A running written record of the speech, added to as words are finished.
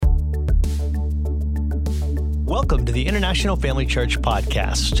Welcome to the International Family Church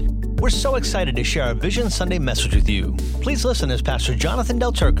podcast. We're so excited to share our Vision Sunday message with you. Please listen as Pastor Jonathan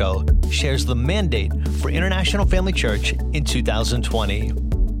Del Turco shares the mandate for International Family Church in 2020.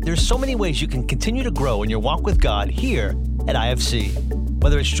 There's so many ways you can continue to grow in your walk with God here at IFC.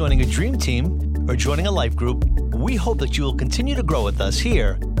 Whether it's joining a dream team or joining a life group, we hope that you will continue to grow with us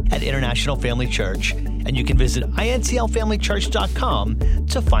here at International Family Church. And you can visit intlfamilychurch.com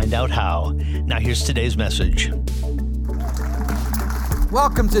to find out how. Now here's today's message.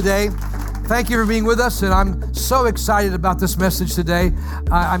 Welcome today. Thank you for being with us, and I'm so excited about this message today.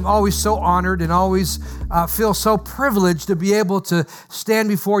 I'm always so honored and always feel so privileged to be able to stand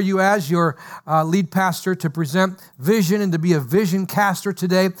before you as your lead pastor to present vision and to be a vision caster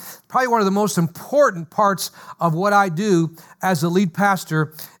today. Probably one of the most important parts of what I do as a lead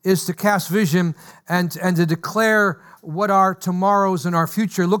pastor is to cast vision and to declare what our tomorrows and our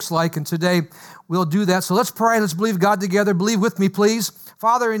future looks like, and today we'll do that. So let's pray, let's believe God together. Believe with me, please.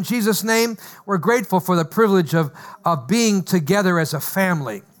 Father, in Jesus' name, we're grateful for the privilege of being together as a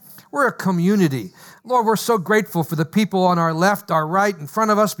family. We're a community. Lord, we're so grateful for the people on our left, our right, in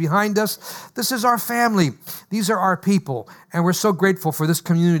front of us, behind us. This is our family. These are our people. And we're so grateful for this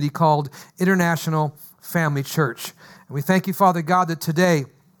community called International Family Church. And we thank you, Father God, that today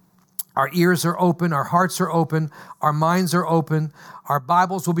our ears are open, our hearts are open, our minds are open, our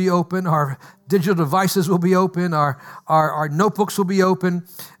Bibles will be open, our digital devices will be open, our notebooks will be open,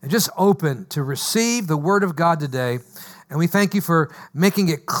 and just open to receive the Word of God today. And we thank you for making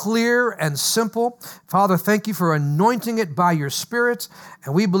it clear and simple. Father, thank you for anointing it by your Spirit.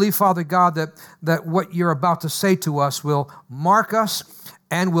 And we believe, Father God, that what you're about to say to us will mark us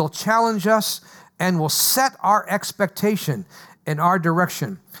and will challenge us and will set our expectation in our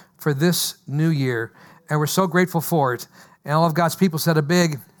direction for this new year. And we're so grateful for it. And all of God's people said a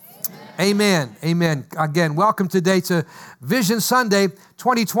big amen. Amen. Again, welcome today to Vision Sunday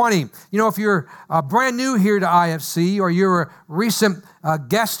 2020. You know, if you're brand new here to IFC or you're a recent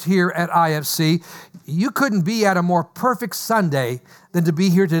guest here at IFC, you couldn't be at a more perfect Sunday than to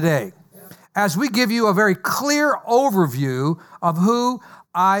be here today, as we give you a very clear overview of who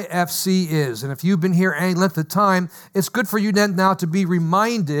IFC is. And if you've been here any length of time, it's good for you then now to be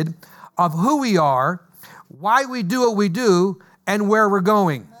reminded of who we are, why we do what we do, and where we're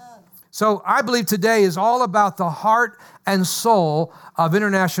going. So I believe today is all about the heart and soul of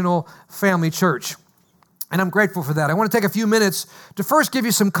International Family Church. And I'm grateful for that. I want to take a few minutes to first give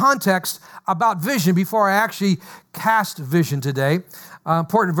you some context about vision before I actually cast vision today.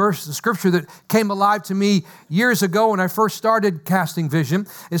 Important verse, the scripture that came alive to me years ago when I first started casting vision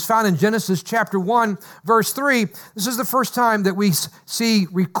is found in Genesis chapter 1, verse 3. This is the first time that we see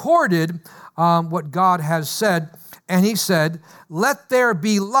recorded what God has said. And he said, "Let there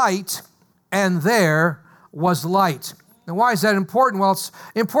be light," and there was light. Now, why is that important? Well, it's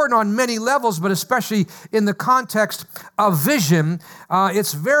important on many levels, but especially in the context of vision,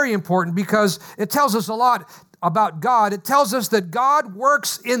 it's very important because it tells us a lot about God. It tells us that God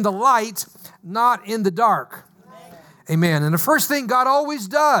works in the light, not in the dark. Amen. And the first thing God always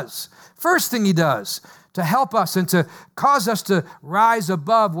does, he does to help us and to cause us to rise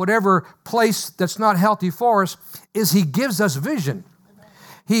above whatever place that's not healthy for us, is he gives us vision.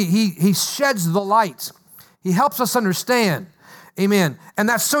 He sheds the light. He helps us understand. Amen. And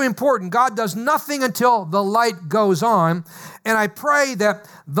that's so important. God does nothing until the light goes on. And I pray that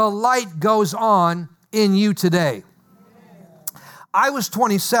the light goes on in you today. I was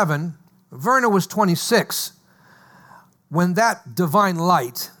 27. Verna was 26 when that divine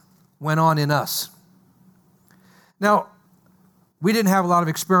light went on in us. Now, we didn't have a lot of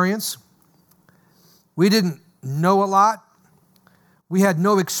experience. We didn't know a lot. We had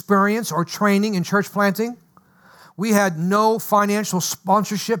no experience or training in church planting. We had no financial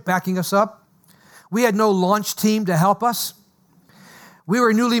sponsorship backing us up. We had no launch team to help us. We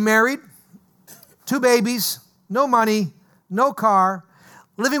were newly married, 2 babies, no money, no car,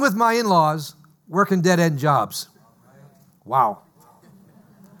 living with my in-laws, working dead-end jobs. Wow.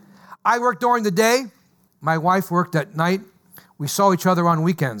 I worked during the day. My wife worked at night. We saw each other on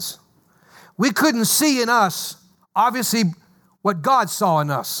weekends. We couldn't see in us, obviously, what God saw in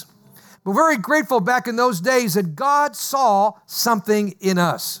us. We're very grateful back in those days that God saw something in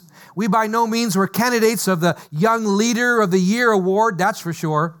us. We by no means were candidates of the Young Leader of the Year award, that's for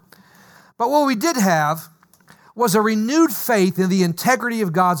sure. But what we did have was a renewed faith in the integrity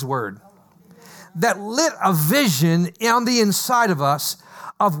of God's Word that lit a vision on the inside of us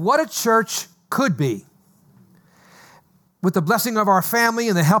of what a church could be. With the blessing of our family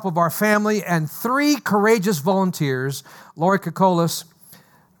and the help of our family and 3 courageous volunteers, Lori Kokolas,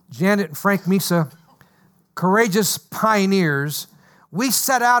 Janet and Frank Misa, courageous pioneers, we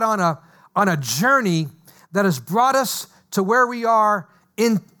set out on a journey that has brought us to where we are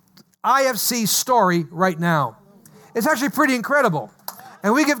in IFC's story right now. It's actually pretty incredible.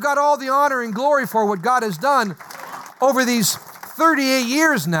 And we give God all the honor and glory for what God has done over these 38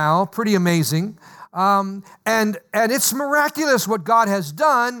 years now. Pretty amazing. And it's miraculous what God has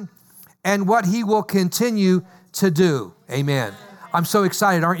done and what He will continue to do. Amen. I'm so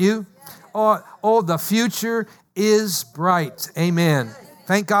excited, aren't you? Oh, the future is bright. Amen.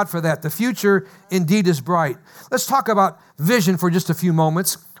 Thank God for that. The future indeed is bright. Let's talk about vision for just a few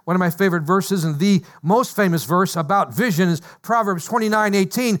moments. One of my favorite verses and the most famous verse about vision is Proverbs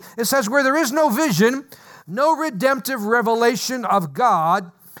 29:18. It says, where there is no vision, no redemptive revelation of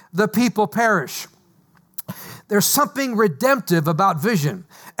God, the people perish. There's something redemptive about vision.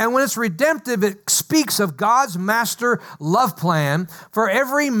 And when it's redemptive, it speaks of God's master love plan for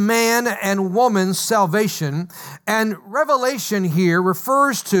every man and woman's salvation. And revelation here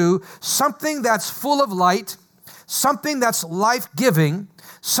refers to something that's full of light, something that's life-giving,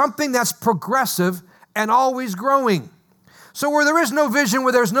 something that's progressive and always growing. So where there is no vision,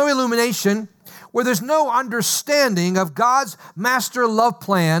 where there's no illumination, where there's no understanding of God's master love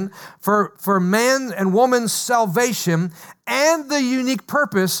plan for man and woman's salvation and the unique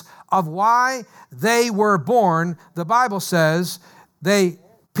purpose of why they were born, the Bible says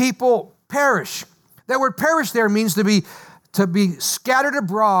people perish. That word perish there means to be scattered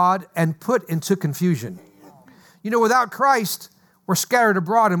abroad and put into confusion. You know, without Christ, we're scattered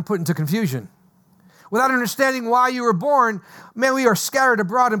abroad and put into confusion. Without understanding why you were born, man, we are scattered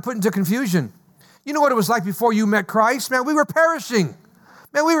abroad and put into confusion. You know what it was like before you met Christ? Man, we were perishing.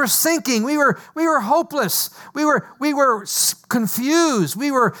 Man, we were sinking. We were hopeless. We were confused. We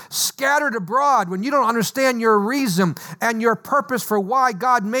were scattered abroad. When you don't understand your reason and your purpose for why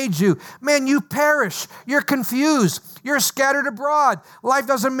God made you, man, you perish. You're confused. You're scattered abroad. Life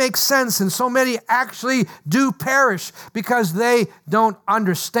doesn't make sense, and so many actually do perish because they don't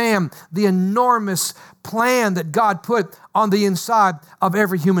understand the enormous plan that God put on the inside of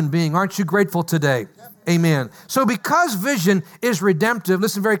every human being. Aren't you grateful today? Amen. So because vision is redemptive,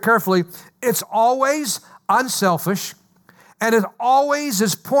 listen very carefully, it's always unselfish, and it always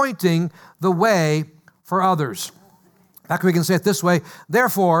is pointing the way for others. In fact, we can say it this way.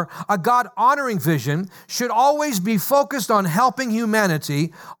 Therefore, a God-honoring vision should always be focused on helping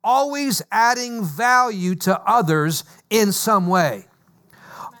humanity, always adding value to others in some way.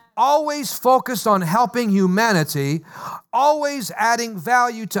 Always focused on helping humanity, always adding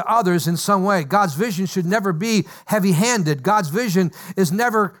value to others in some way. God's vision should never be heavy-handed. God's vision is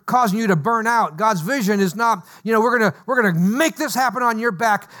never causing you to burn out. God's vision is not, we're gonna make this happen on your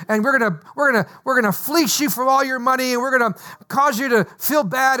back, and we're gonna fleece you for all your money, and we're gonna cause you to feel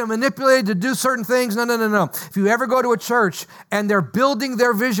bad and manipulated to do certain things. No. If you ever go to a church and they're building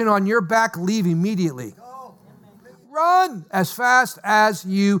their vision on your back, leave immediately. Run as fast as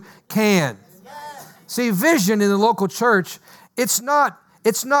you can. See, vision in the local church, it's not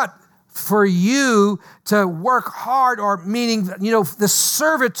for you to work hard, or meaning, the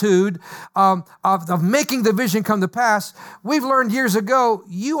servitude of making the vision come to pass. We've learned years ago,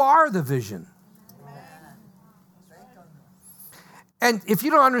 you are the vision. And if you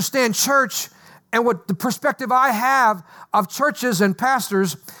don't understand church and what the perspective I have of churches and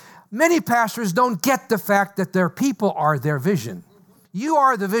pastors, many pastors don't get the fact that their people are their vision. You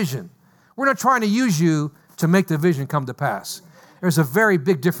are the vision. We're not trying to use you to make the vision come to pass. There's a very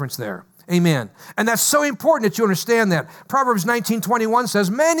big difference there. Amen. And that's so important that you understand that. Proverbs 19:21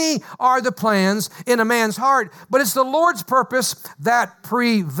 says, many are the plans in a man's heart, but it's the Lord's purpose that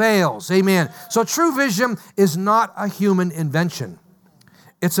prevails. Amen. So true vision is not a human invention.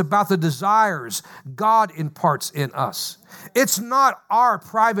 It's about the desires God imparts in us. It's not our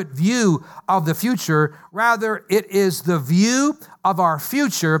private view of the future. Rather, it is the view of our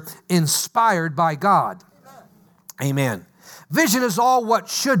future inspired by God. Amen. Vision is all what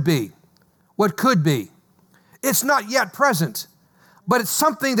should be, what could be. It's not yet present, but it's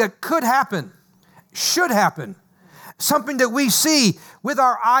something that could happen, should happen. Something that we see with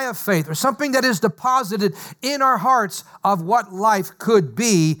our eye of faith, or something that is deposited in our hearts of what life could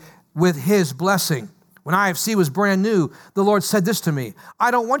be with His blessing. When IFC was brand new, the Lord said this to me: I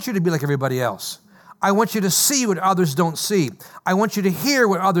don't want you to be like everybody else. I want you to see what others don't see. I want you to hear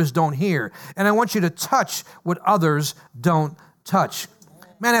what others don't hear. And I want you to touch what others don't touch.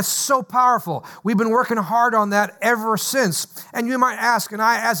 Man, that's so powerful. We've been working hard on that ever since. And you might ask, and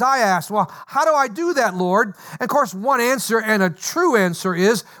as I asked, well, how do I do that, Lord? And of course, one answer, and a true answer,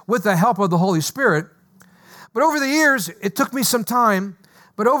 is with the help of the Holy Spirit. But over the years, it took me some time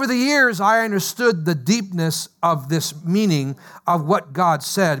But over the years, I understood the deepness of this meaning of what God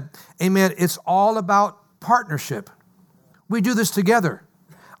said. Amen. It's all about partnership. We do this together.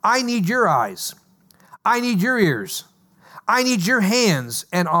 I need your eyes. I need your ears. I need your hands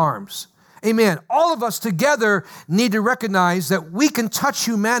and arms. Amen. All of us together need to recognize that we can touch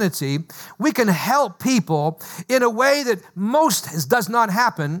humanity. We can help people in a way that most does not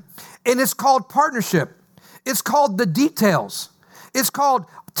happen. And it's called partnership. It's called the details. It's called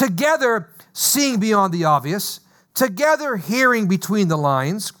together seeing beyond the obvious, together hearing between the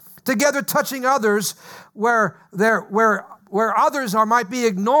lines, together touching others where others might be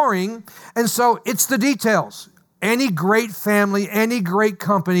ignoring. And so it's the details. Any great family, any great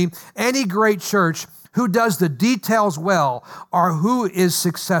company, any great church who does the details well are who is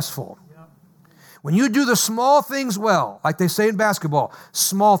successful. When you do the small things well, like they say in basketball,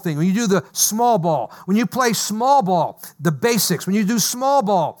 small thing. When you do the small ball, when you play small ball, the basics, when you do small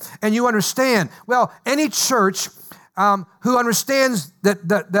ball and you understand, well, any church who understands that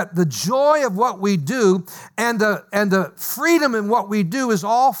the joy of what we do and the freedom in what we do is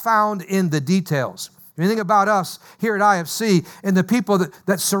all found in the details. Anything about us here at IFC and the people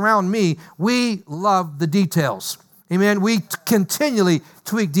that surround me, we love the details. Amen. We continually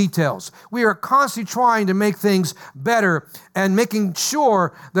tweak details. We are constantly trying to make things better and making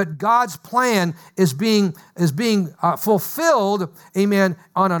sure that God's plan is being fulfilled, amen,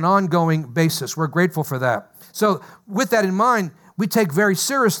 on an ongoing basis. We're grateful for that. So with that in mind, we take very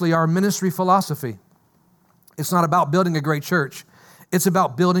seriously our ministry philosophy. It's not about building a great church. It's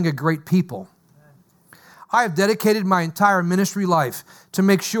about building a great people. I have dedicated my entire ministry life to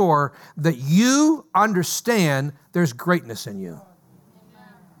make sure that you understand there's greatness in you.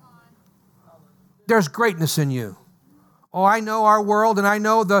 There's greatness in you. Oh, I know our world, and I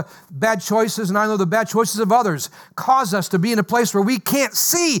know the bad choices, and I know the bad choices of others cause us to be in a place where we can't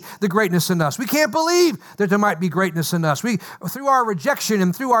see the greatness in us. We can't believe that there might be greatness in us. Through our rejection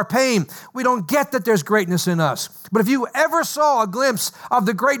and through our pain, we don't get that there's greatness in us. But if you ever saw a glimpse of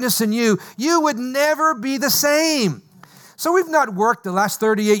the greatness in you, you would never be the same. So we've not worked the last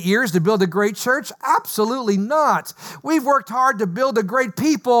 38 years to build a great church? Absolutely not. We've worked hard to build a great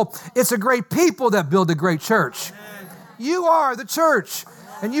people. It's a great people that build a great church. You are the church,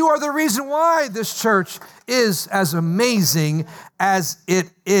 and you are the reason why this church is as amazing as it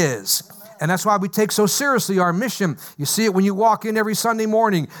is. And that's why we take so seriously our mission. You see it when you walk in every Sunday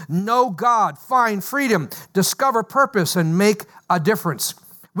morning. Know God, find freedom, discover purpose, and make a difference.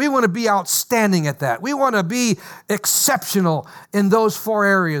 We want to be outstanding at that. We want to be exceptional in those 4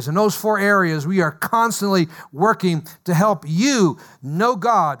 areas. In those 4 areas, we are constantly working to help you know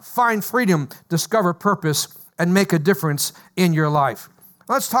God, find freedom, discover purpose, and make a difference in your life.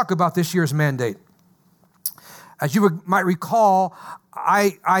 Let's talk about this year's mandate. As you might recall,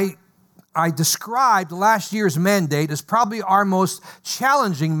 I described last year's mandate as probably our most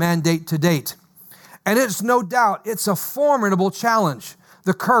challenging mandate to date. And it's no doubt, it's a formidable challenge,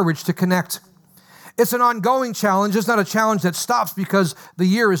 the courage to connect. It's an ongoing challenge. It's not a challenge that stops because the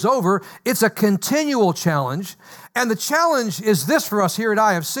year is over. It's a continual challenge. And the challenge is this for us here at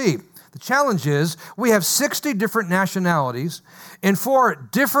IFC. The challenge is we have 60 different nationalities in 4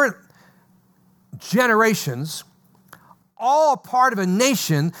 different generations, all part of a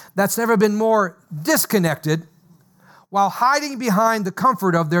nation that's never been more disconnected while hiding behind the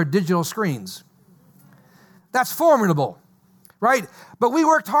comfort of their digital screens. That's formidable, right? But we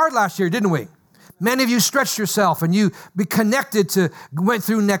worked hard last year, didn't we? Many of you stretched yourself and you be connected went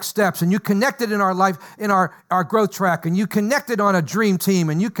through next steps, and you connected in our life, in our growth track, and you connected on a dream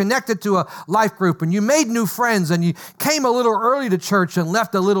team, and you connected to a life group, and you made new friends, and you came a little early to church and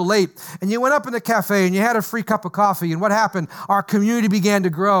left a little late, and you went up in the cafe and you had a free cup of coffee, and what happened? Our community began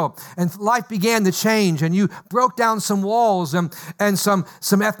to grow and life began to change, and you broke down some walls and some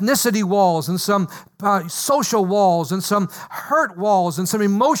ethnicity walls and some social walls and some hurt walls and some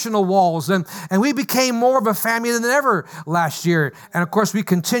emotional walls, and we became more of a family than ever last year. And of course, we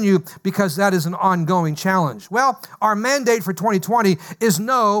continue because that is an ongoing challenge. Well, our mandate for 2020 is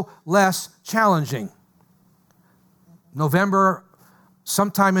no less challenging.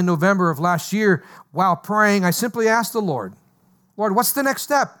 Sometime in November of last year, while praying, I simply asked the Lord, what's the next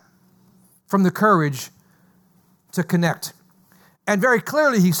step? From the courage to connect. And very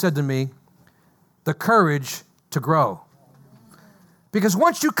clearly, He said to me, the courage to grow. Because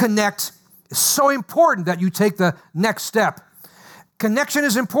once you connect, it's so important that you take the next step. Connection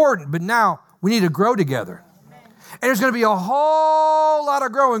is important, but now we need to grow together. And there's going to be a whole lot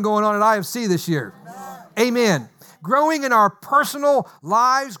of growing going on at IFC this year. Amen. Growing in our personal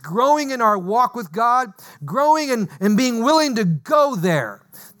lives, growing in our walk with God, growing and being willing to go there.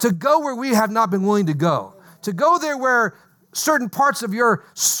 to go where we have not been willing to go there where certain parts of your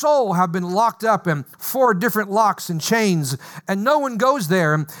soul have been locked up in 4 different locks and chains, and no one goes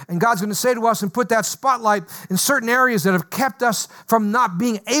there. And God's going to say to us and put that spotlight in certain areas that have kept us from not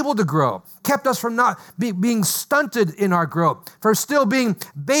being able to grow, kept us from not being stunted in our growth, for still being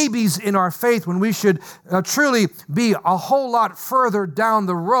babies in our faith when we should truly be a whole lot further down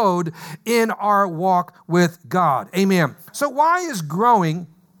the road in our walk with God. Amen. So why is growing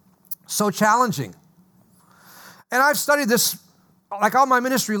so challenging? And I've studied this like all my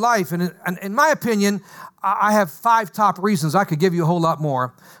ministry life, and in my opinion, I have 5 top reasons. I could give you a whole lot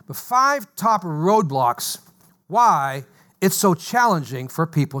more, but 5 top roadblocks why it's so challenging for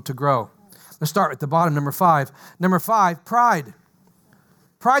people to grow. Let's start at the bottom, number 5. Number 5, pride.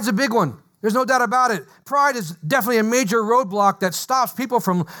 Pride's a big one. There's no doubt about it. Pride is definitely a major roadblock that stops people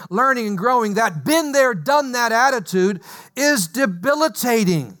from learning and growing. That been there, done that attitude is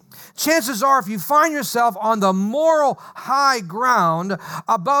debilitating. Chances are, if you find yourself on the moral high ground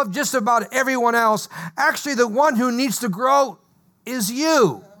above just about everyone else, actually the one who needs to grow is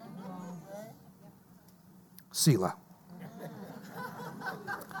you. Selah.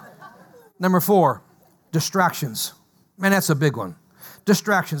 Number 4, distractions. Man, that's a big one.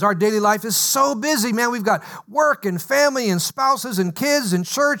 Distractions. Our daily life is so busy, man. We've got work and family and spouses and kids and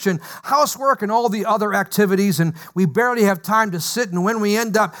church and housework and all the other activities, and we barely have time to sit. And when we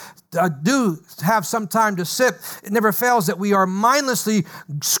end up do have some time to sit, it never fails that we are mindlessly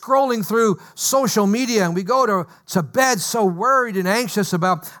scrolling through social media, and we go to bed so worried and anxious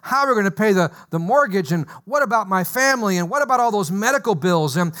about how we're going to pay the mortgage, and what about my family, and what about all those medical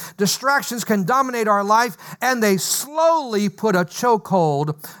bills. And distractions can dominate our life, and they slowly put a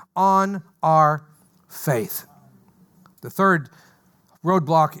chokehold on our faith. The third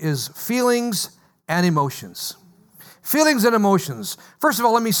roadblock is feelings and emotions. Feelings and emotions. First of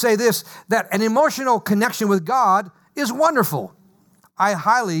all, let me say this, that an emotional connection with God is wonderful. I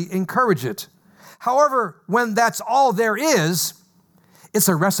highly encourage it. However, when that's all there is, it's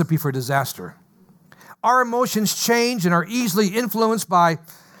a recipe for disaster. Our emotions change and are easily influenced by,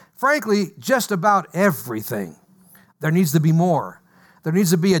 frankly, just about everything. There needs to be more. There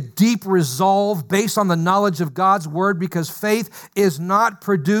needs to be a deep resolve based on the knowledge of God's word, because faith is not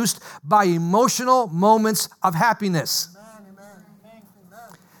produced by emotional moments of happiness.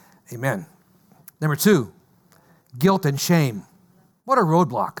 Amen. Number 2, guilt and shame. What a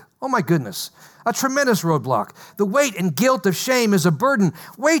roadblock. Oh my goodness. A tremendous roadblock. The weight and guilt of shame is a burden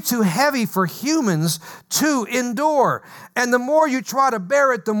way too heavy for humans to endure. And the more you try to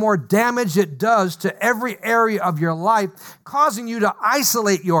bear it, the more damage it does to every area of your life, causing you to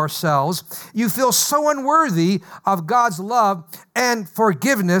isolate yourselves. You feel so unworthy of God's love and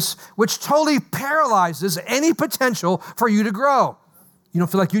forgiveness, which totally paralyzes any potential for you to grow. You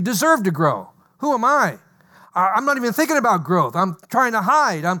don't feel like you deserve to grow. Who am I? I'm not even thinking about growth. I'm trying to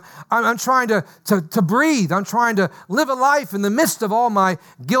hide. I'm trying to breathe. I'm trying to live a life in the midst of all my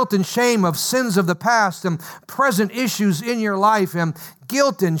guilt and shame of sins of the past and present issues in your life. And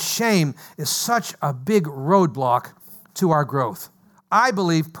guilt and shame is such a big roadblock to our growth. I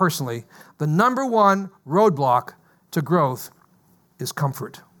believe personally, the number 1 roadblock to growth is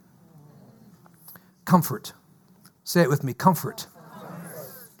comfort. Comfort. Say it with me, comfort.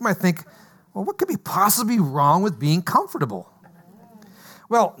 You might think, well, what could be possibly wrong with being comfortable?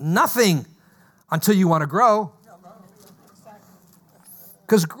 Well, nothing until you want to grow.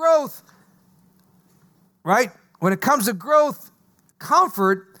 Because growth, right? When it comes to growth,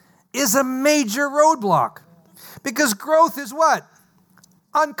 comfort is a major roadblock. Because growth is what?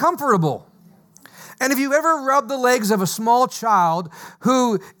 Uncomfortable. And if you ever rub the legs of a small child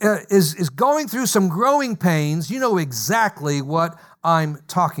who is going through some growing pains, you know exactly what I'm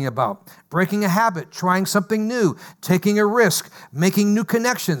talking about. Breaking a habit, trying something new, taking a risk, making new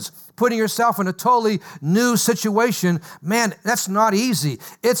connections, putting yourself in a totally new situation. Man, that's not easy.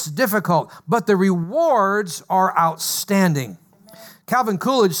 It's difficult, but the rewards are outstanding. Calvin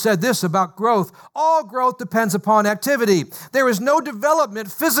Coolidge said this about growth: all growth depends upon activity. There is no development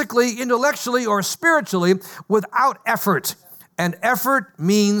physically, intellectually, or spiritually without effort. And effort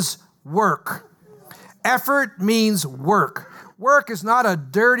means work. Effort means work. Work is not a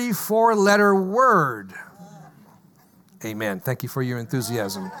dirty 4-letter word. Amen. Thank you for your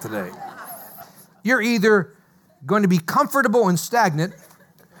enthusiasm today. You're either going to be comfortable and stagnant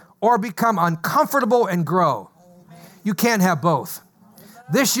or become uncomfortable and grow. You can't have both.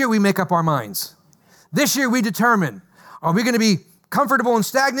 This year we make up our minds. This year we determine, are we going to be comfortable and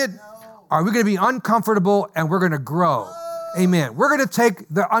stagnant? Or are we going to be uncomfortable and we're going to grow? Amen. We're going to take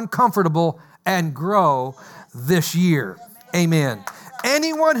the uncomfortable and grow this year. Amen.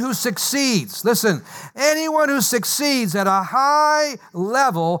 Anyone who succeeds, listen, anyone who succeeds at a high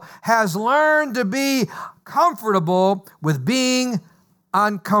level has learned to be comfortable with being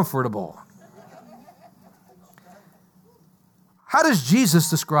uncomfortable. How does Jesus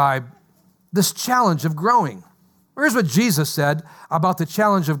describe this challenge of growing? Here's what Jesus said about the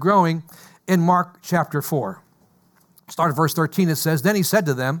challenge of growing in Mark chapter 4. Start at verse 13, it says, "Then he said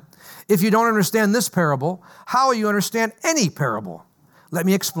to them, 'If you don't understand this parable, how will you understand any parable?' Let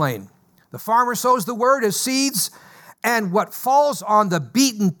me explain. The farmer sows the word as seeds, and what falls on the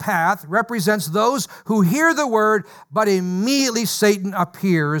beaten path represents those who hear the word, but immediately Satan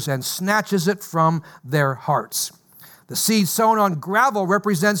appears and snatches it from their hearts. The seed sown on gravel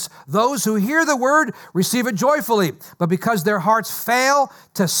represents those who hear the word, receive it joyfully, but because their hearts fail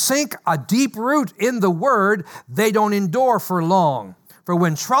to sink a deep root in the word, they don't endure for long. For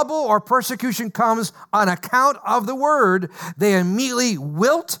when trouble or persecution comes on account of the word, they immediately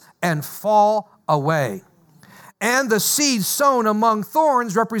wilt and fall away. And the seed sown among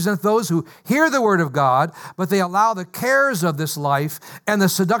thorns represent those who hear the word of God, but they allow the cares of this life and the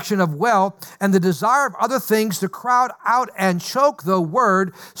seduction of wealth and the desire of other things to crowd out and choke the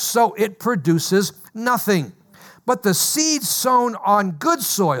word, so it produces nothing. But the seed sown on good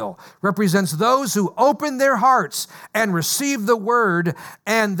soil represents those who open their hearts and receive the word,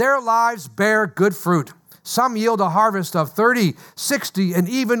 and their lives bear good fruit. Some yield a harvest of 30, 60, and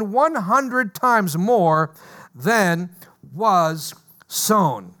even 100 times more than was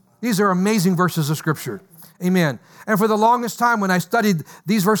sown." These are amazing verses of Scripture. Amen. And for the longest time when I studied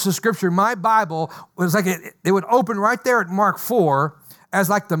these verses of Scripture, my Bible was like it would open right there at Mark 4 as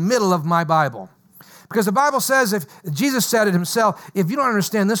like the middle of my Bible. Because the Bible says, if Jesus said it himself, if you don't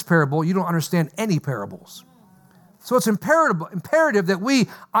understand this parable, you don't understand any parables. So it's imperative that we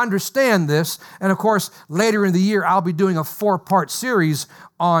understand this. And of course, later in the year, I'll be doing a 4-part series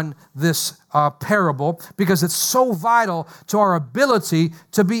on this parable because it's so vital to our ability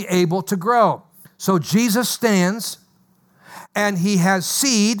to be able to grow. So Jesus stands and he has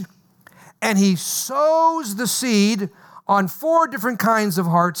seed and he sows the seed on 4 different kinds of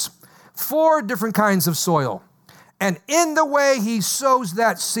hearts, 4 different kinds of soil. And in the way he sows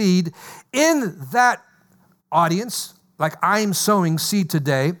that seed, in that audience, like I'm sowing seed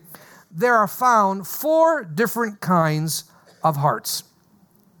today, there are found 4 different kinds of hearts.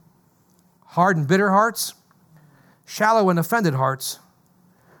 Hard and bitter hearts, shallow and offended hearts,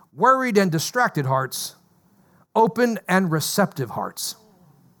 worried and distracted hearts, open and receptive hearts.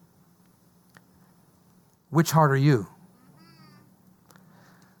 Which heart are you?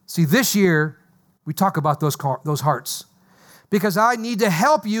 See, this year, we talk about those hearts because I need to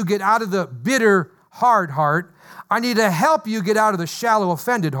help you get out of the bitter, hard heart. I need to help you get out of the shallow,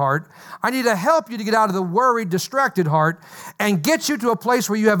 offended heart. I need to help you to get out of the worried, distracted heart and get you to a place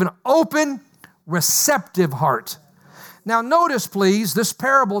where you have an open, receptive heart. Now, notice, please, this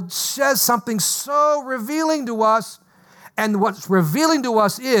parable says something so revealing to us, and what's revealing to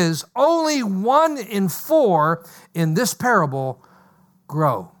us is only 1 in 4 in this parable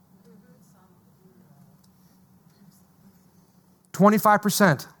grow.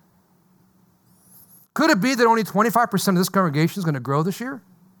 25%. Could it be that only 25% of this congregation is going to grow this year?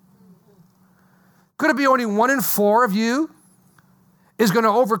 Could it be only 1 in 4 of you is going to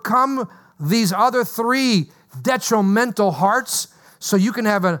overcome these other 3 detrimental hearts so you can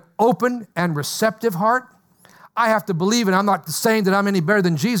have an open and receptive heart? I have to believe, and I'm not saying that I'm any better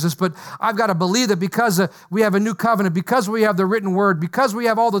than Jesus, but I've got to believe that because we have a new covenant, because we have the written word, because we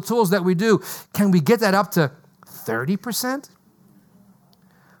have all the tools that we do, can we get that up to 30%?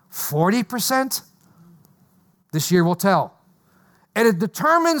 40%? This year will tell. And it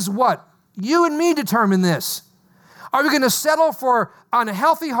determines what? You and me determine this. Are we going to settle for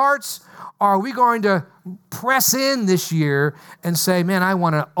unhealthy hearts? Or are we going to press in this year and say, man, I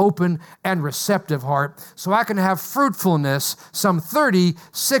want an open and receptive heart so I can have fruitfulness, some 30,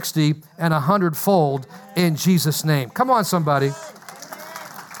 60, and 100-fold in Jesus' name. Come on, somebody.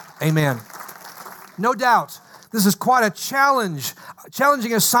 Amen. No doubt, this is quite a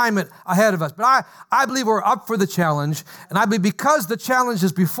challenging assignment ahead of us. But I believe we're up for the challenge. And I believe because the challenge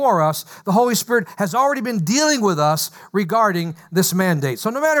is before us, the Holy Spirit has already been dealing with us regarding this mandate. So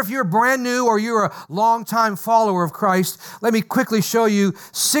no matter if you're brand new or you're a longtime follower of Christ, let me quickly show you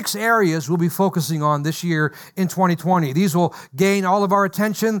 6 areas we'll be focusing on this year in 2020. These will gain all of our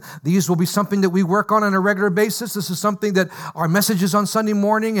attention. These will be something that we work on a regular basis. This is something that our messages on Sunday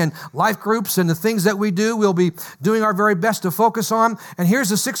morning and life groups and the things that we do, we'll be doing our very best to focus on. And here's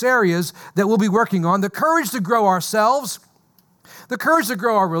the 6 areas that we'll be working on. The courage to grow ourselves, the courage to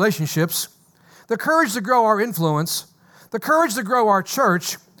grow our relationships, the courage to grow our influence, the courage to grow our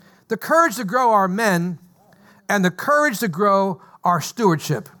church, the courage to grow our men, and the courage to grow our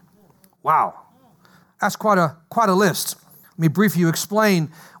stewardship. Wow, that's quite a list. Let me briefly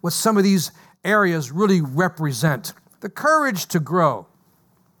explain what some of these areas really represent. The courage to grow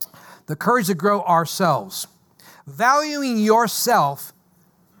ourselves, valuing yourself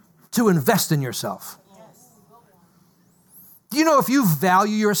to invest in yourself. Do you know if you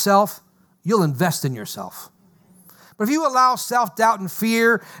value yourself, you'll invest in yourself? But if you allow self-doubt and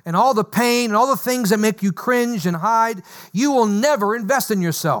fear and all the pain and all the things that make you cringe and hide, you will never invest in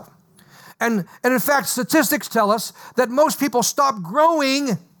yourself. And in fact, statistics tell us that most people stop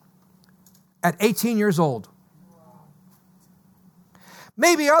growing at 18 years old.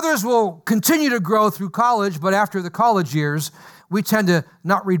 Maybe others will continue to grow through college, but after the college years, we tend to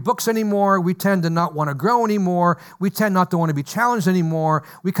not read books anymore. We tend to not want to grow anymore. We tend not to want to be challenged anymore.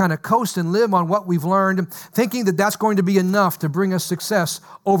 We kind of coast and live on what we've learned, thinking that that's going to be enough to bring us success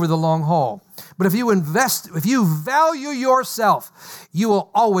over the long haul. But if you value yourself, you will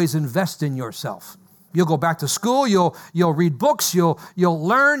always invest in yourself. You'll go back to school, you'll read books, you'll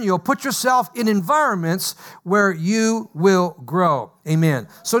learn, you'll put yourself in environments where you will grow. Amen.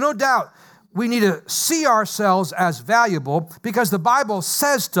 So no doubt, we need to see ourselves as valuable because the Bible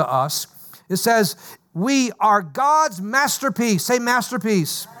says to us, it says, we are God's masterpiece. Say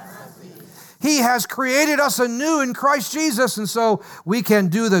masterpiece. He has created us anew in Christ Jesus, and so we can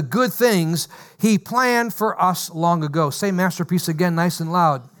do the good things He planned for us long ago. Say masterpiece again, nice and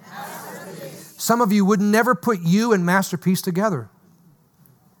loud. Some of you would never put you and masterpiece together.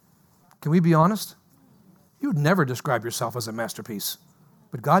 Can we be honest? You would never describe yourself as a masterpiece,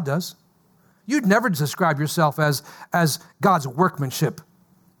 but God does. You'd never describe yourself as God's workmanship,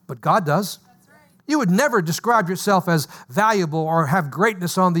 but God does. You would never describe yourself as valuable or have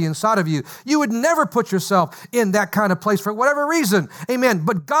greatness on the inside of you. You would never put yourself in that kind of place for whatever reason. Amen.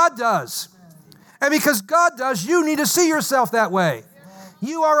 But God does. And because God does, you need to see yourself that way.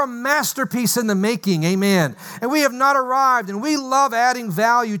 You are a masterpiece in the making, amen. And we have not arrived, and we love adding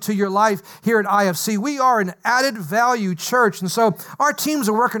value to your life here at IFC. We are an added value church, and so our teams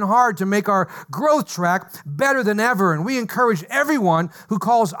are working hard to make our growth track better than ever, and we encourage everyone who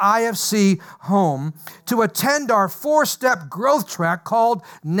calls IFC home to attend our 4-step growth track called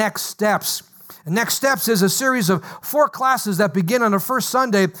Next Steps. And Next Steps is a series of 4 classes that begin on the first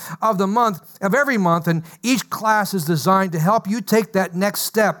Sunday of every month, and each class is designed to help you take that next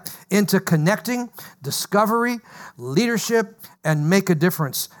step into connecting, discovery, leadership, and make a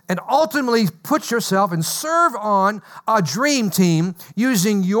difference. And ultimately put yourself and serve on a dream team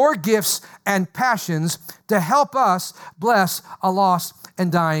using your gifts and passions to help us bless a lost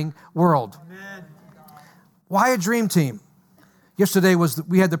and dying world. Amen. Why a dream team? Yesterday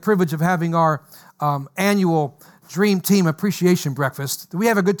we had the privilege of having our annual Dream Team Appreciation Breakfast. Did we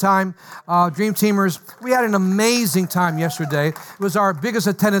have a good time? Dream Teamers, we had an amazing time yesterday. It was our biggest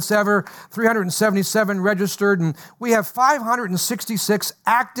attendance ever, 377 registered, and we have 566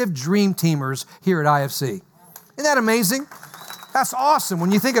 active Dream Teamers here at IFC. Isn't that amazing? That's awesome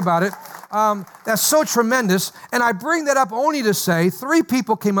when you think about it. That's so tremendous. And I bring that up only to say 3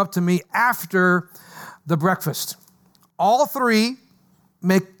 people came up to me after the breakfast. All 3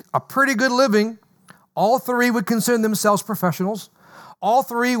 make a pretty good living. All 3 would consider themselves professionals. All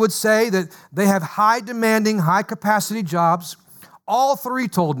 3 would say that they have high-demanding, high-capacity jobs. All 3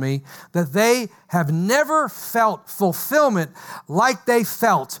 told me that they have never felt fulfillment like they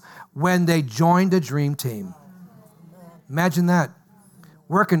felt when they joined a dream team. Imagine that.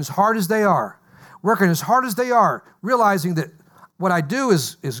 Working as hard as they are, realizing that what I do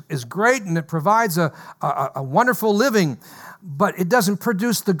is great and it provides a wonderful living, but it doesn't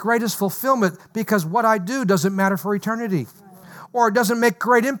produce the greatest fulfillment because what I do doesn't matter for eternity, or it doesn't make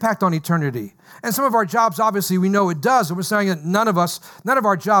great impact on eternity. And some of our jobs, obviously, we know it does, and we're saying that none of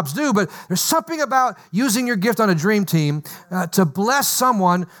our jobs do, but there's something about using your gift on a dream team to bless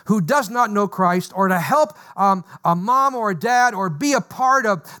someone who does not know Christ, or to help a mom or a dad, or be a part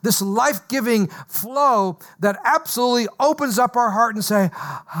of this life-giving flow that absolutely opens up our heart and say,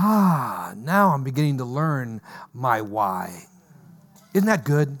 now I'm beginning to learn my why. Isn't that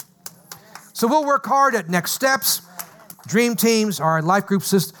good? So we'll work hard at Next Steps. Dream Teams, our life group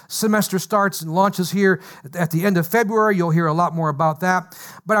semester starts and launches here at the end of February. You'll hear a lot more about that.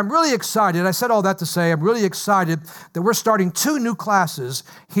 But I'm really excited. I said all that to say I'm really excited that we're starting 2 new classes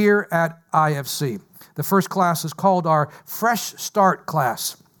here at IFC. The first class is called our Fresh Start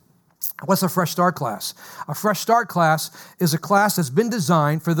class. What's a Fresh Start class? A Fresh Start class is a class that's been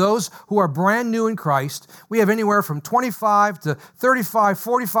designed for those who are brand new in Christ. We have anywhere from 25 to 35,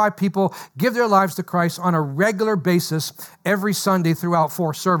 45 people give their lives to Christ on a regular basis every Sunday throughout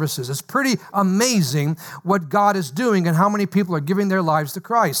 4 services. It's pretty amazing what God is doing and how many people are giving their lives to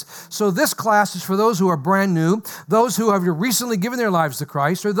Christ. So this class is for those who are brand new, those who have recently given their lives to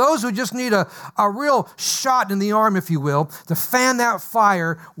Christ, or those who just need a real shot in the arm, if you will, to fan that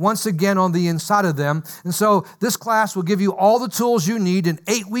fire once again on the inside of them. And so this class will give you all the tools you need, an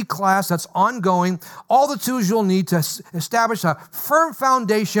 8-week class that's ongoing, all the tools you'll need to establish a firm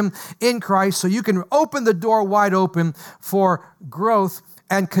foundation in Christ so you can open the door wide open for growth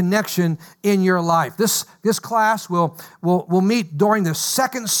and connection in your life. This class will meet during the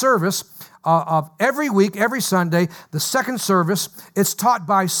second service of every week, every Sunday, the second service. It's taught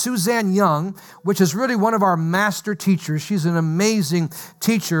by Suzanne Young, which is really one of our master teachers. She's an amazing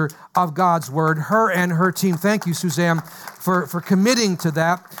teacher of God's Word, her and her team. Thank you, Suzanne, for committing to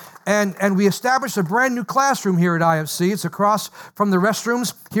that. And we established a brand new classroom here at IFC. It's across from the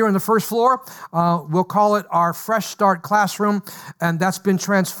restrooms here on the first floor. We'll call it our Fresh Start classroom, and that's been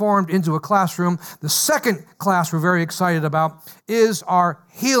transformed into a classroom. The second class we're very excited about is our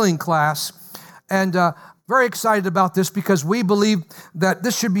healing class. And very excited about this because we believe that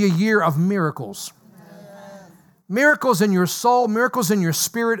this should be a year of miracles. Miracles in your soul, miracles in your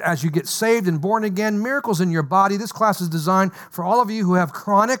spirit as you get saved and born again, miracles in your body. This class is designed for all of you who have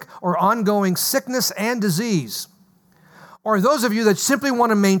chronic or ongoing sickness and disease, or those of you that simply want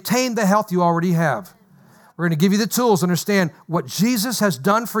to maintain the health you already have. We're going to give you the tools to understand what Jesus has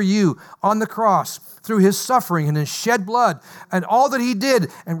done for you on the cross through his suffering and his shed blood and all that he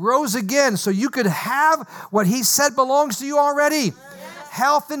did and rose again so you could have what he said belongs to you already.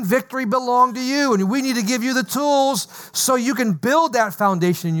 Health and victory belong to you, and we need to give you the tools so you can build that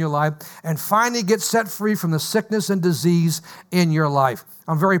foundation in your life and finally get set free from the sickness and disease in your life.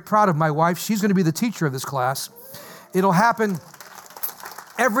 I'm very proud of my wife. She's going to be the teacher of this class. It'll happen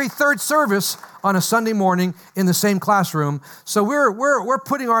every third service on a Sunday morning in the same classroom. So we're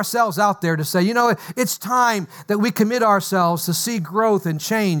putting ourselves out there to say, you know, it's time that we commit ourselves to see growth and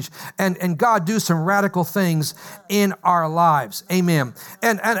change and God do some radical things in our lives. Amen.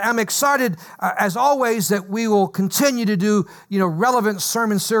 And I'm excited, as always, that we will continue to do, relevant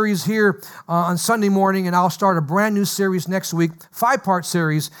sermon series here on Sunday morning, and I'll start a brand new series next week, 5-part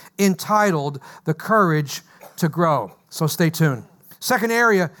series entitled The Courage to Grow. So stay tuned. Second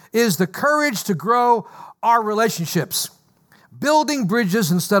area is the courage to grow our relationships, building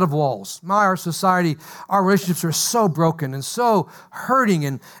bridges instead of walls. Our society, our relationships are so broken and so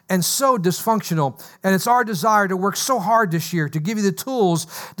hurting and so dysfunctional. And it's our desire to work so hard this year to give you the tools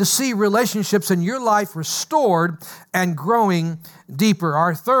to see relationships in your life restored and growing deeper.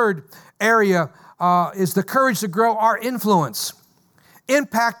 Our third area is the courage to grow our influence,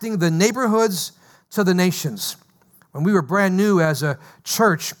 impacting the neighborhoods to the nations. When we were brand new as a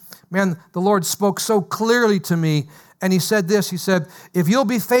church, man, the Lord spoke so clearly to me, and he said this, he said, if you'll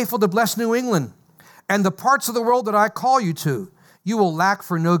be faithful to bless New England and the parts of the world that I call you to, you will lack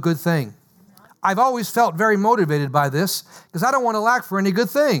for no good thing. I've always felt very motivated by this because I don't want to lack for any good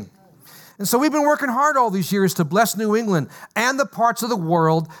thing. And so we've been working hard all these years to bless New England and the parts of the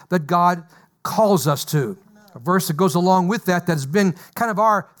world that God calls us to. A verse that goes along with that has been kind of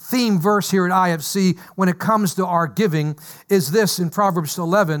our theme verse here at IFC when it comes to our giving is this in Proverbs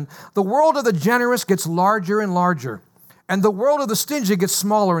 11. The world of the generous gets larger and larger, and the world of the stingy gets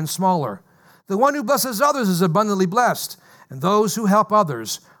smaller and smaller. The one who blesses others is abundantly blessed, and those who help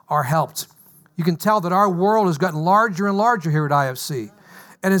others are helped. You can tell that our world has gotten larger and larger here at IFC,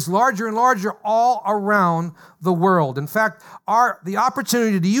 and it's larger and larger all around the world. In fact, the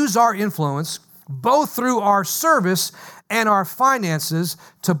opportunity to use our influence both through our service and our finances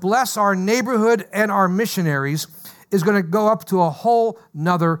to bless our neighborhood and our missionaries is going to go up to a whole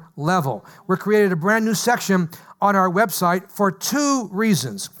nother level. We're created a brand new section on our website for 2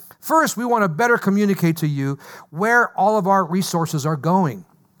 reasons. First, we want to better communicate to you where all of our resources are going,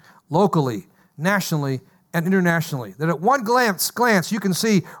 locally, nationally, and internationally. That at one glance, you can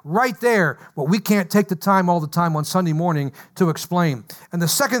see right there what we can't take the time all the time on Sunday morning to explain. And the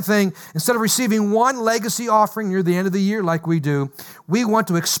second thing, instead of receiving one legacy offering near the end of the year like we do, we want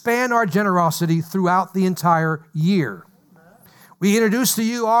to expand our generosity throughout the entire year. We introduce to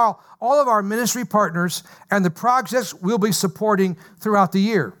you all of our ministry partners and the projects we'll be supporting throughout the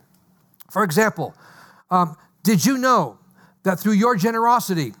year. For example, did you know that through your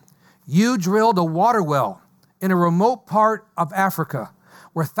generosity, you drilled a water well in a remote part of Africa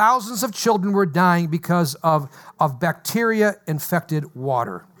where thousands of children were dying because of bacteria-infected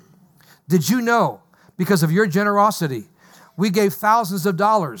water? Did you know, because of your generosity, we gave thousands of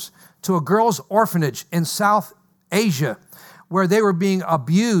dollars to a girls' orphanage in South Asia where they were being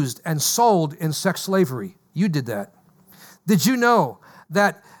abused and sold in sex slavery? You did that. Did you know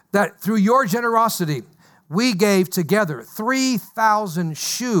that through your generosity, we gave together 3,000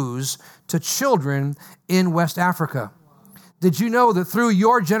 shoes to children in West Africa? Did you know that through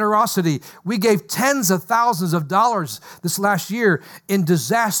your generosity, we gave tens of thousands of dollars this last year in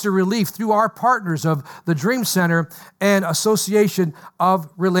disaster relief through our partners of the Dream Center and Association of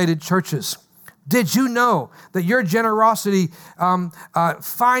Related Churches? Did you know that your generosity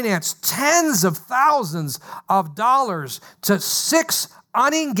financed tens of thousands of dollars to 6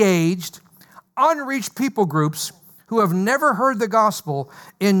 unengaged, unreached people groups who have never heard the gospel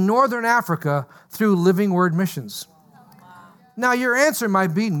in Northern Africa through Living Word Missions? Now, your answer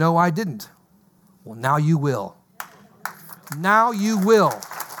might be, no, I didn't. Well, now you will. Now you will.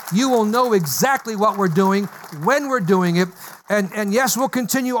 You will know exactly what we're doing, when we're doing it. And yes, we'll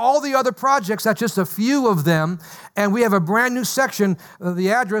continue all the other projects. That's just a few of them. And we have a brand new section.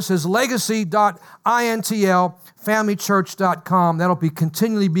 The address is legacy.intlfamilychurch.com. That'll be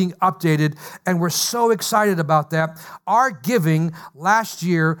continually being updated. And we're so excited about that. Our giving last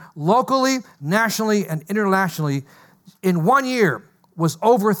year, locally, nationally, and internationally, in 1 year, was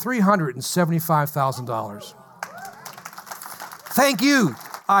over $375,000. Thank you,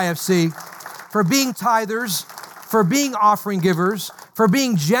 IFC, for being tithers, for being offering givers, for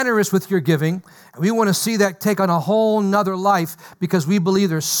being generous with your giving. And we want to see that take on a whole nother life because we believe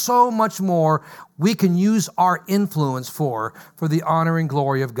there's so much more we can use our influence for the honor and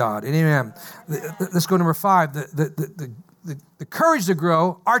glory of God. Amen. Let's go to number 5, the courage to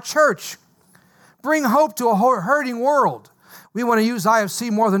grow, our church. Bring hope to a hurting world. We want to use IFC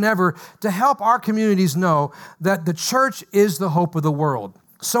more than ever to help our communities know that the church is the hope of the world.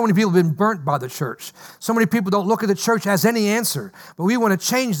 So many people have been burnt by the church. So many people don't look at the church as any answer. But we want to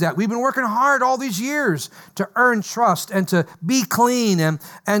change that. We've been working hard all these years to earn trust and to be clean and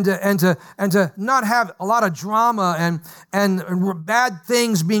to not have a lot of drama and bad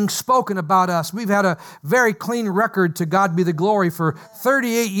things being spoken about us. We've had a very clean record, to God be the glory, for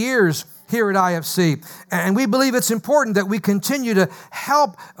 38 years here at IFC. And we believe it's important that we continue to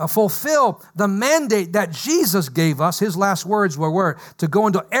help fulfill the mandate that Jesus gave us. His last words were to go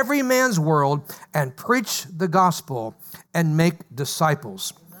into every man's world and preach the gospel and make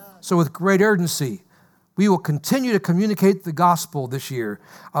disciples. So with great urgency, we will continue to communicate the gospel this year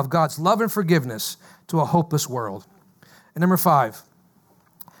of God's love and forgiveness to a hopeless world. And number 5,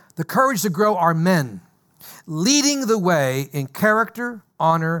 the courage to grow our men, leading the way in character,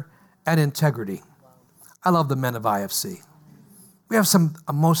 honor, and integrity. I love the men of IFC. We have some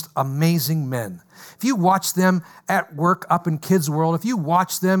most amazing men. If you watch them at work up in Kids World, if you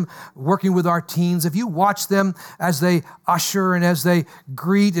watch them working with our teens, if you watch them as they usher and as they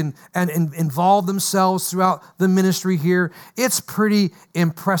greet and involve themselves throughout the ministry here, it's pretty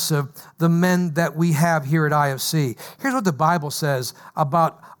impressive, the men that we have here at IFC. Here's what the Bible says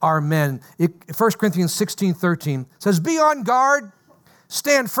about our men. 1 Corinthians 16:13 says, "Be on guard,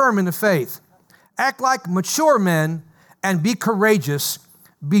 stand firm in the faith, act like mature men, and be courageous,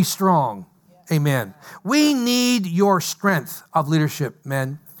 be strong." Amen. We need your strength of leadership,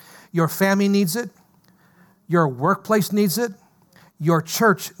 men. Your family needs it. Your workplace needs it. Your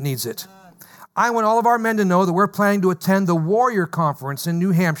church needs it. I want all of our men to know that we're planning to attend the Warrior Conference in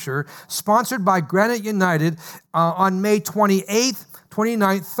New Hampshire, sponsored by Granite United, on May 28th,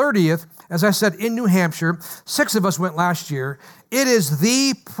 29th, 30th, as I said, in New Hampshire. 6 of us went last year. It is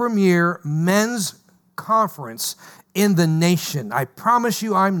the premier men's conference in the nation. I promise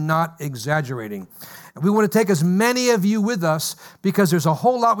you, I'm not exaggerating. And we want to take as many of you with us because there's a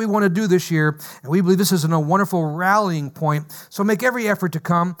whole lot we want to do this year, and we believe this is a wonderful rallying point. So make every effort to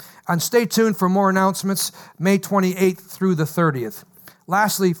come, and stay tuned for more announcements, May 28th through the 30th.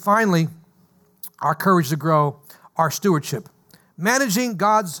 Lastly, finally, our courage to grow, our stewardship. Managing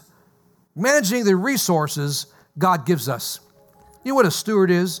the resources God gives us. You know what a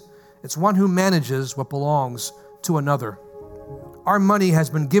steward is? It's one who manages what belongs to another. Our money has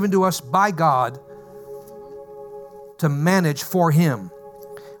been given to us by God to manage for Him.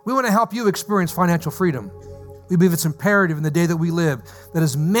 We want to help you experience financial freedom. We believe it's imperative in the day that we live that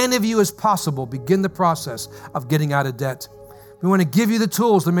as many of you as possible begin the process of getting out of debt. We want to give you the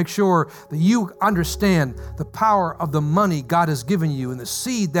tools to make sure that you understand the power of the money God has given you and the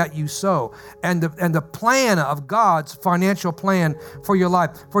seed that you sow and the plan of God's financial plan for your life,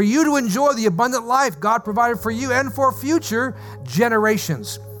 for you to enjoy the abundant life God provided for you and for future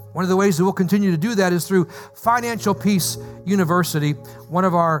generations. One of the ways that we'll continue to do that is through Financial Peace University. One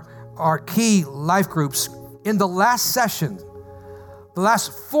of our our key life groups, in the last session, the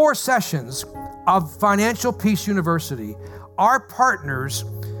last 4 sessions of Financial Peace University, our partners,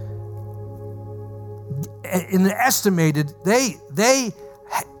 in the estimated, they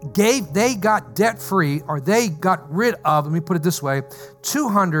got debt-free, or they got rid of, let me put it this way,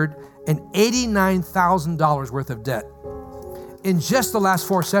 $289,000 worth of debt in just the last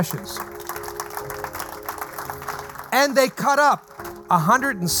 4 sessions. And they cut up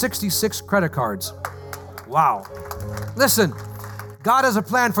 166 credit cards. Wow. Listen, God has a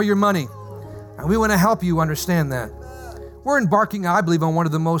plan for your money, and we want to help you understand that. We're embarking, I believe, on one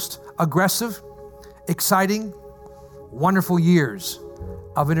of the most aggressive, exciting, wonderful years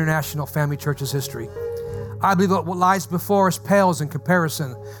of International Family Church's history. I believe what lies before us pales in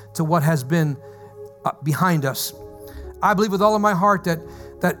comparison to what has been behind us. I believe with all of my heart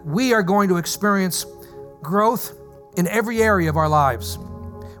that we are going to experience growth in every area of our lives.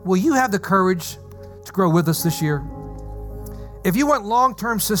 Will you have the courage to grow with us this year? If you want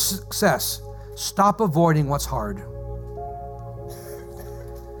long-term success, stop avoiding what's hard.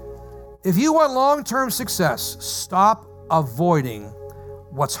 If you want long-term success, stop avoiding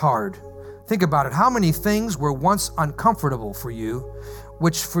what's hard. Think about it. How many things were once uncomfortable for you,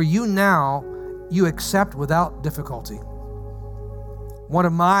 which for you now, you accept without difficulty? One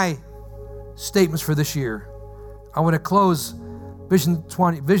of my statements for this year, I want to close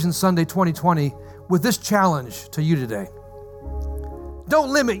Vision Sunday 2020 with this challenge to you today.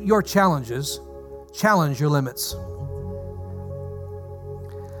 Don't limit your challenges, challenge your limits.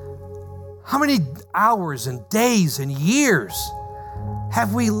 How many hours and days and years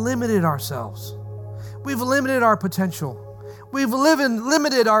have we limited ourselves? We've limited our potential. We've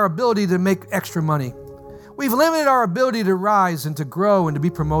limited our ability to make extra money. We've limited our ability to rise and to grow and to be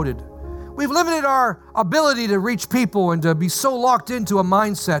promoted. We've limited our ability to reach people and to be so locked into a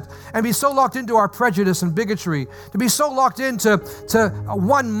mindset and be so locked into our prejudice and bigotry, to be so locked into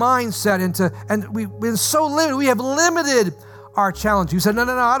one mindset and we've been so limited. We have limited our challenge. You said, no,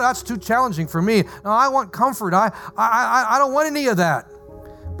 that's too challenging for me. No, I want comfort. I don't want any of that.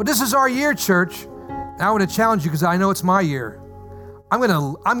 But this is our year, church. And I want to challenge you because I know it's my year. I'm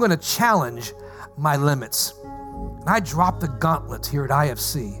going to challenge my limits. And I drop the gauntlet here at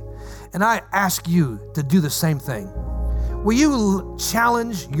IFC. And I ask you to do the same thing. Will you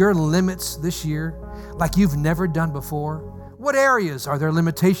challenge your limits this year like you've never done before? What areas are there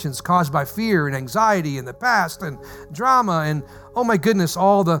limitations caused by fear and anxiety in the past and drama and, oh my goodness,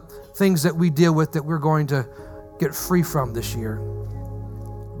 all the things that we deal with that we're going to get free from this year?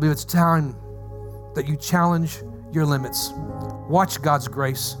 I believe it's time that you challenge your limits. Watch God's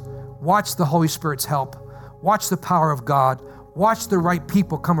grace. Watch the Holy Spirit's help. Watch the power of God. Watch the right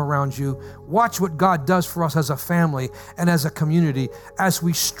people come around you. Watch what God does for us as a family and as a community as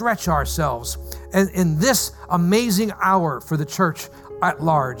we stretch ourselves. And in this amazing hour for the church at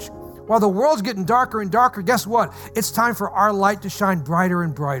large, while the world's getting darker and darker, guess what? It's time for our light to shine brighter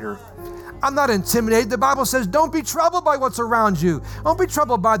and brighter. I'm not intimidated. The Bible says, don't be troubled by what's around you. Don't be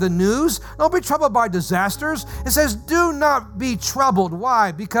troubled by the news. Don't be troubled by disasters. It says, do not be troubled.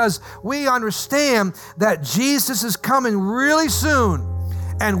 Why? Because we understand that Jesus is coming really soon.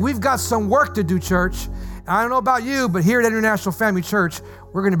 And we've got some work to do, church. I don't know about you, but here at International Family Church,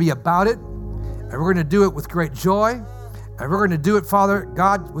 we're going to be about it. And we're going to do it with great joy. And we're going to do it, Father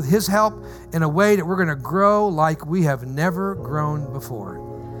God, with His help in a way that we're going to grow like we have never grown before.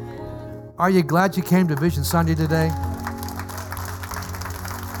 Are you glad you came to Vision Sunday today?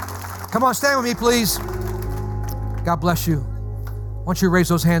 Come on, stand with me, please. God bless you. I want you to raise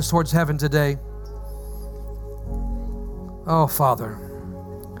those hands towards heaven today. Oh, Father,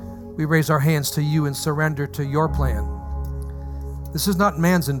 we raise our hands to you and surrender to your plan. This is not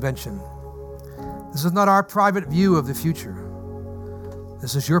man's invention. This is not our private view of the future.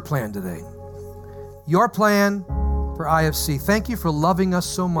 This is your plan today. Your plan for IFC. Thank you for loving us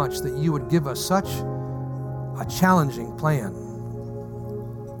so much that you would give us such a challenging plan.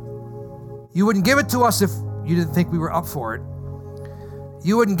 You wouldn't give it to us if you didn't think we were up for it.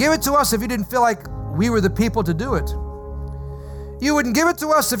 You wouldn't give it to us if you didn't feel like we were the people to do it. You wouldn't give it to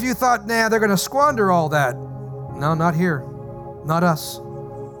us if you thought, they're going to squander all that. No, not here. Not us.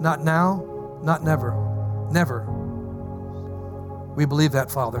 Not now. Not never. Never. We believe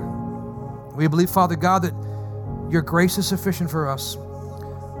that, Father. We believe, Father God, that your grace is sufficient for us.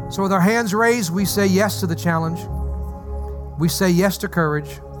 So with our hands raised, we say yes to the challenge. We say yes to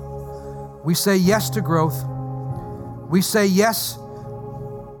courage. We say yes to growth. We say yes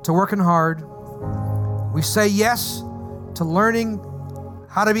to working hard. We say yes to learning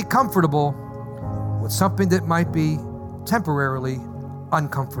how to be comfortable with something that might be temporarily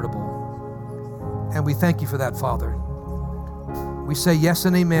uncomfortable. And we thank you for that, Father. We say yes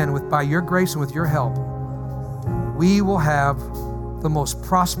and amen. By your grace and with your help, we will have the most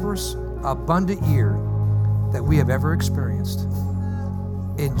prosperous, abundant year that we have ever experienced.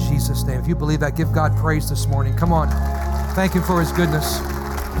 In Jesus' name. If you believe that, give God praise this morning. Come on. Thank Him for His goodness.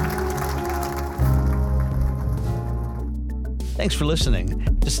 Thanks for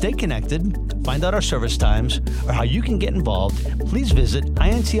listening. To stay connected, find out our service times, or how you can get involved, please visit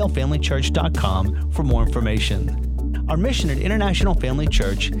intlfamilychurch.com for more information. Our mission at International Family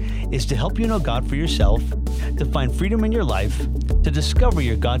Church is to help you know God for yourself, to find freedom in your life, to discover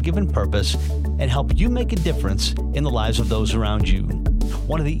your God-given purpose, and help you make a difference in the lives of those around you.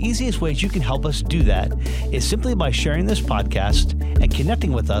 One of the easiest ways you can help us do that is simply by sharing this podcast and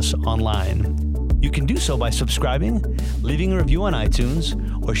connecting with us online. You can do so by subscribing, leaving a review on iTunes,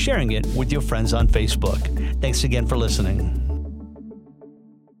 or sharing it with your friends on Facebook. Thanks again for listening.